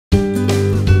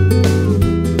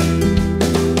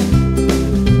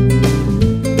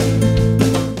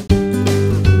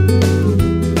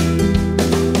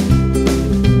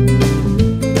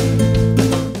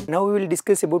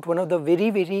discuss about one of the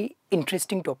very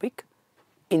interesting topic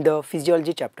in the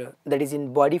physiology chapter, that is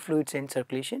in body fluids and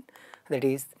circulation, that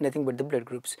is nothing but the blood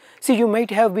groups. See, you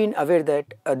might have been aware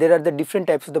that there are the different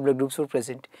types of the blood groups were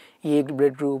present: A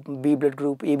blood group, B blood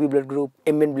group, AB blood group,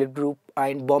 MN blood group,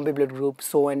 and Bombay blood group,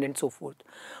 so on and so forth.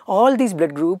 All these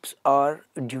blood groups are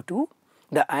due to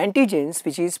the antigens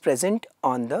which is present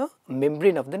on the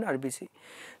membrane of the RBC.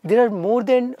 There are more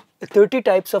than 30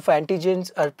 types of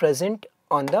antigens are present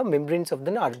on the membranes of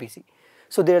the RBC.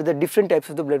 So there are the different types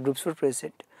of the blood groups were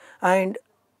present, and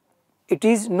it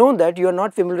is known that you are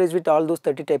not familiarized with all those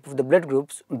 30 types of the blood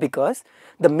groups because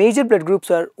the major blood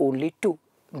groups are only two.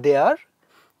 They are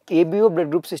ABO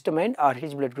blood group system and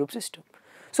RH blood group system.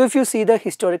 So if you see the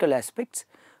historical aspects,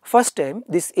 first time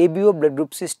this ABO blood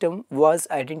group system was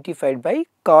identified by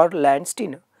Karl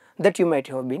Landsteiner, that you might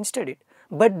have been studied.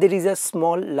 But there is a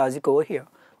small logic over here.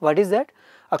 What is that?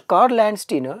 A Karl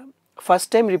Landsteiner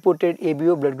first time reported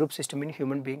ABO blood group system in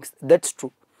human beings. That's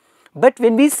true. But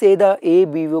when we say the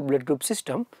ABO blood group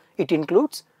system, it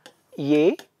includes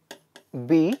A,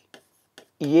 B,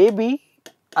 AB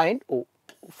and O,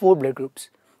 4 blood groups.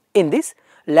 In this,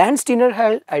 Landsteiner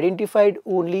had identified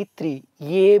only 3,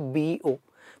 A, B, O.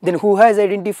 Then who has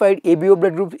identified ABO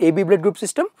blood group, AB blood group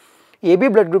system? AB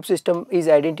blood group system is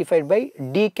identified by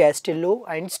D. Castello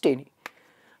and Steney.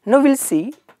 Now we will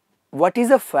see what is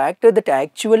the factor that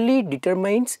actually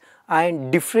determines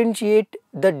and differentiate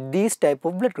these type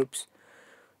of blood groups.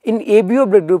 In ABO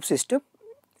blood group system,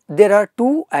 there are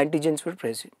 2 antigens were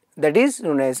present, that is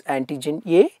known as antigen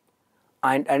A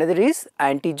and another is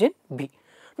antigen B.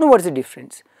 Now what is the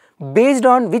difference? Based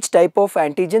on which type of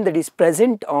antigen that is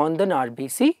present on the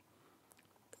RBC,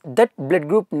 that blood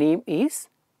group name is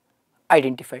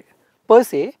identified. Per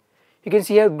se, you can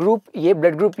see here group A,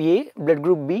 blood group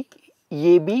B,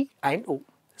 AB and O.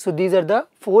 So these are the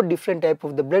 4 different type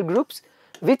of the blood groups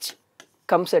which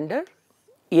comes under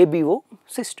ABO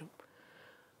system.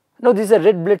 Now this is a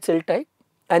red blood cell type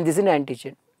and this is an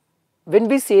antigen. When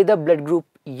we say the blood group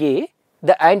A,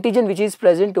 the antigen which is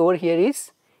present over here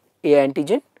is A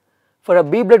antigen. For a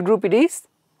B blood group it is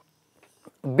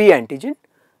B antigen,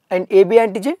 and AB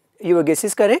antigen, your guess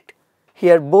is correct.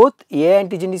 Here both A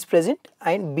antigen is present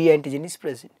and B antigen is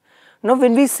present. Now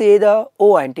when we say the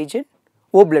O antigen,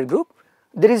 O blood group,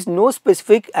 there is no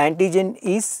specific antigen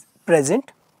is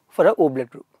present for a O blood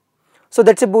group. So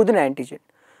that is about an antigen.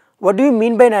 What do you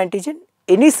mean by an antigen?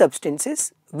 Any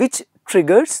substances which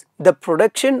triggers the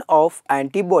production of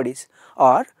antibodies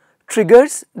or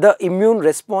triggers the immune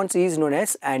response is known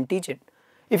as antigen.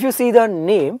 If you see the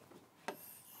name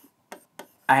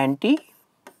antigen,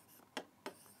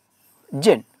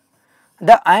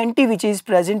 the anti which is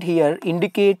present here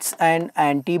indicates an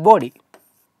antibody.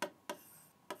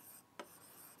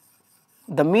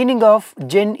 The meaning of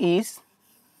gen is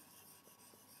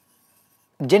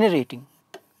generating.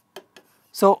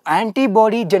 So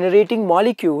antibody generating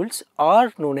molecules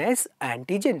are known as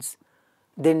antigens.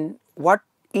 Then what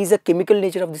is the chemical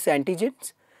nature of these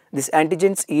antigens? These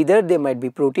antigens, either they might be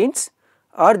proteins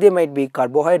or they might be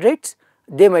carbohydrates,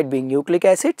 they might be nucleic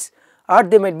acids or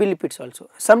they might be lipids also.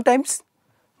 Sometimes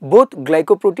both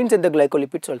glycoproteins and the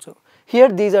glycolipids also. Here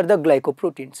these are the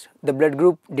glycoproteins. The blood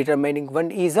group determining one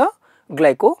is a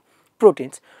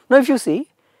glycoproteins. Now if you see,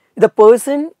 the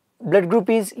person blood group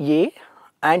is A,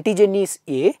 antigen is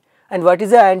A, and what is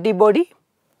the antibody?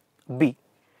 B.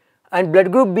 And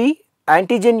blood group B,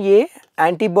 antigen A,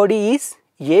 antibody is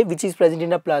A, which is present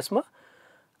in a plasma.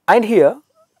 And here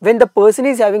when the person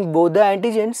is having both the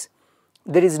antigens,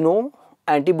 there is no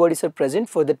antibodies are present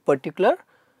for that particular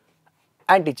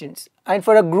antigens. And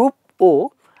for a group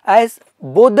O, as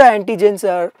both the antigens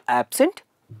are absent,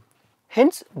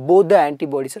 hence both the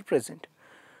antibodies are present.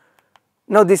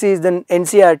 Now this is the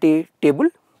NCERT table.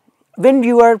 When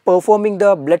you are performing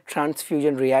the blood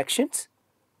transfusion reactions,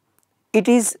 it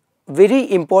is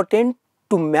very important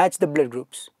to match the blood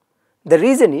groups. The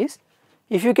reason is,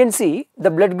 if you can see, the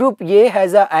blood group A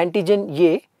has a antigen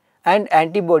A and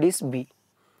antibodies B,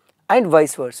 and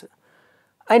vice versa,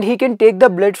 and he can take the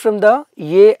blood from the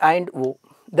A and O.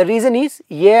 The reason is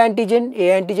A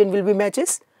antigen will be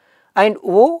matches, and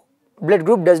O blood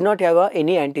group does not have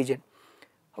any antigen.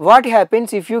 What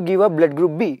happens if you give a blood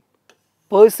group B?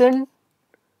 Person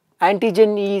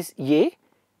antigen is A,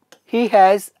 he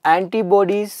has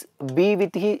antibodies B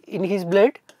in his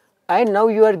blood, and now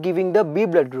you are giving the B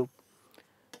blood group.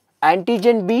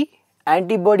 Antigen B,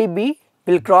 antibody B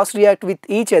will cross react with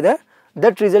each other,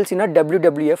 that results in a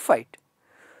WWF fight.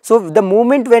 So the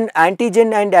moment when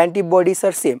antigen and antibodies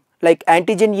are same, like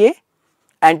antigen A,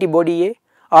 antibody A,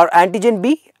 or antigen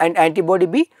B and antibody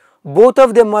B, both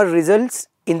of them are results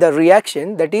in the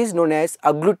reaction that is known as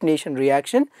agglutination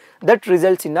reaction, that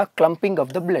results in a clumping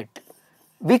of the blood,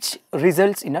 which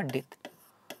results in a death.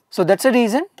 So that's the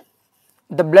reason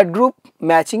the blood group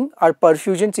matching or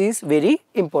perfusions is very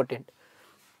important.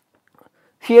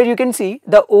 Here you can see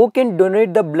the O can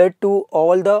donate the blood to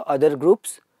all the other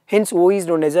groups, hence O is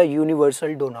known as a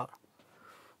universal donor.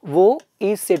 O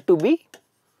is said to be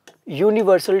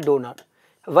universal donor.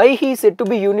 Why he is said to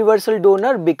be universal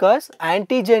donor? Because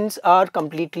antigens are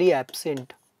completely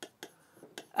absent.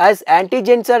 As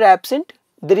antigens are absent,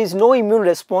 there is no immune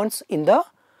response in the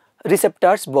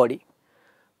receptor's body.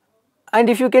 And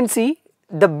if you can see,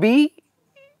 the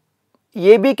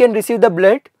AB can receive the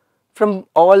blood from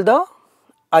all the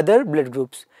other blood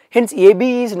groups. Hence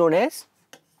AB is known as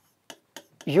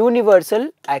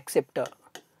universal acceptor.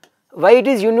 Why it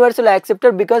is universal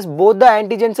acceptor? Because both the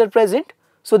antigens are present,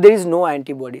 so there is no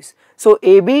antibodies. So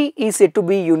AB is said to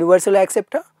be universal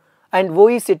acceptor and O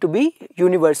is said to be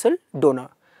universal donor.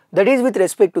 That is with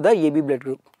respect to the AB blood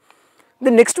group.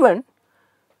 The next one,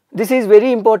 this is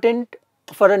very important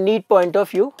for a NEET point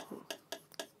of view.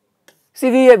 See,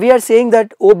 we are saying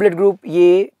that O blood group,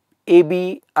 A,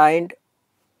 AB and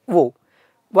O.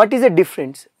 What is the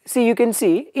difference? See, you can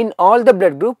see in all the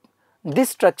blood group this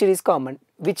structure is common,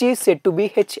 which is said to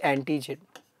be H antigen.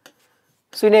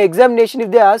 So in an examination, if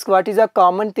they ask what is a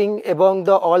common thing among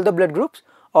all the blood groups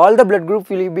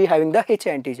will be having the H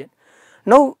antigen.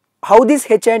 Now how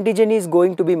this H antigen is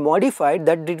going to be modified,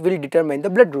 that it will determine the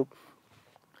blood group.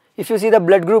 If you see the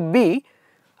blood group B,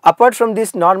 apart from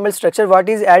this normal structure, what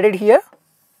is added here?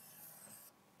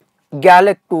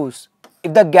 Galactose.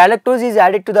 If the galactose is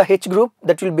added to the H group,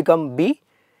 that will become B.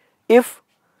 If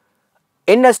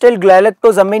N-acetyl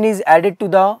galactosamine is added to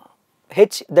the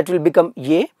H, that will become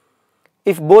A.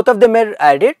 If both of them are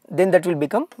added, then that will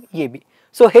become AB.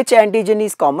 So H antigen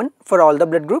is common for all the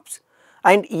blood groups,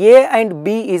 and A and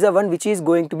B is the one which is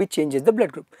going to be changes the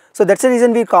blood group. So that's the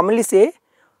reason we commonly say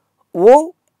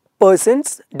O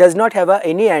persons does not have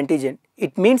any antigen.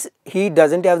 It means he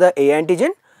doesn't have the A antigen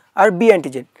or B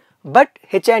antigen, but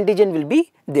H antigen will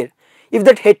be there. If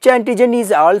that H antigen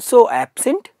is also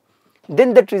absent,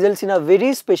 then that results in a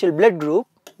very special blood group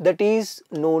that is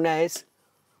known as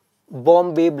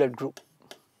Bombay blood group.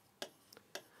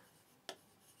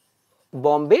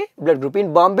 Bombay blood group.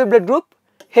 In Bombay blood group,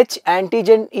 H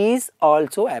antigen is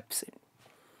also absent.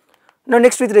 Now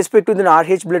next, with respect to the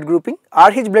RH blood grouping,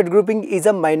 RH blood grouping is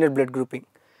a minor blood grouping.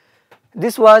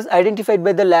 This was identified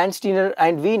by the Landsteiner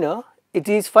and Wiener. It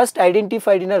is first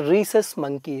identified in a rhesus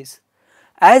monkeys.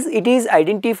 As it is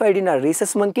identified in a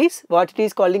rhesus monkeys, what it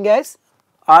is calling as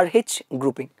RH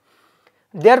grouping.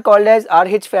 They are called as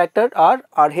RH factor or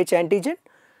RH antigen.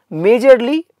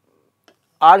 Majorly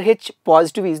RH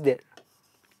positive is there.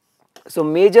 So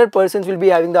major persons will be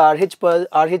having the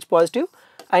RH positive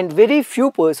and very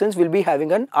few persons will be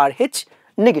having an RH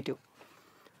negative.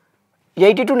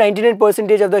 80 to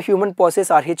 99% of the human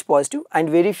possess RH positive and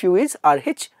very few is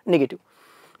RH negative.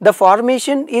 The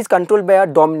formation is controlled by a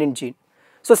dominant gene.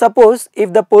 So suppose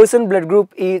if the person blood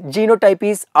group is genotype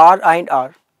is R and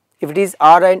R, if it is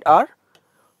R and R,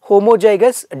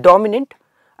 homozygous dominant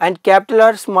and capital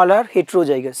R small r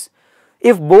heterozygous.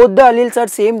 If both the alleles are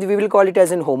same, we will call it as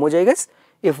an homozygous.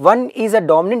 If one is a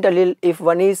dominant allele, if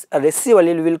one is a recessive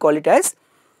allele, we will call it as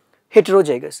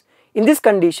heterozygous. In this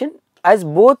condition, as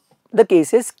both the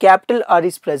cases capital R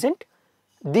is present,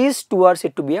 these two are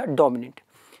said to be a dominant.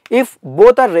 If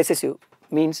both are recessive,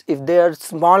 means if they are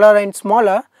smaller and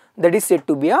smaller, that is said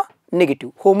to be a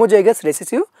negative, homozygous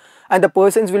recessive, and the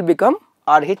persons will become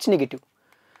RH negative.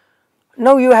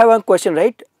 Now you have a question,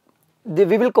 right?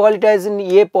 We will call it as an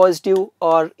A positive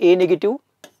or A negative,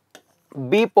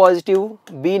 B positive,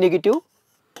 B negative,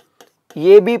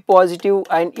 AB positive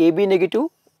and AB negative,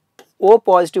 O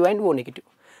positive and O negative.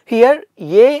 Here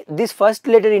A, this first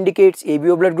letter indicates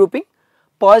ABO blood grouping,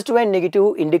 positive and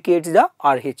negative indicates the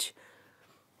RH.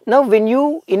 Now when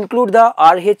you include the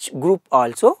RH group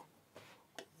also,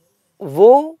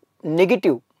 O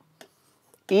negative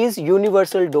is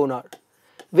universal donor.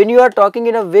 When you are talking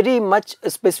in a very much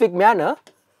specific manner,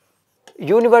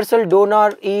 universal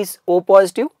donor is O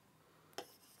positive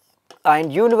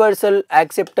and universal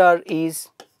acceptor is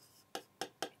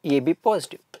AB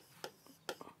positive.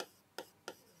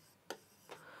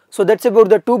 So that's about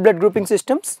the two blood grouping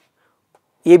systems,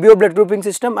 ABO blood grouping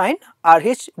system and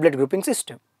RH blood grouping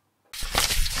system.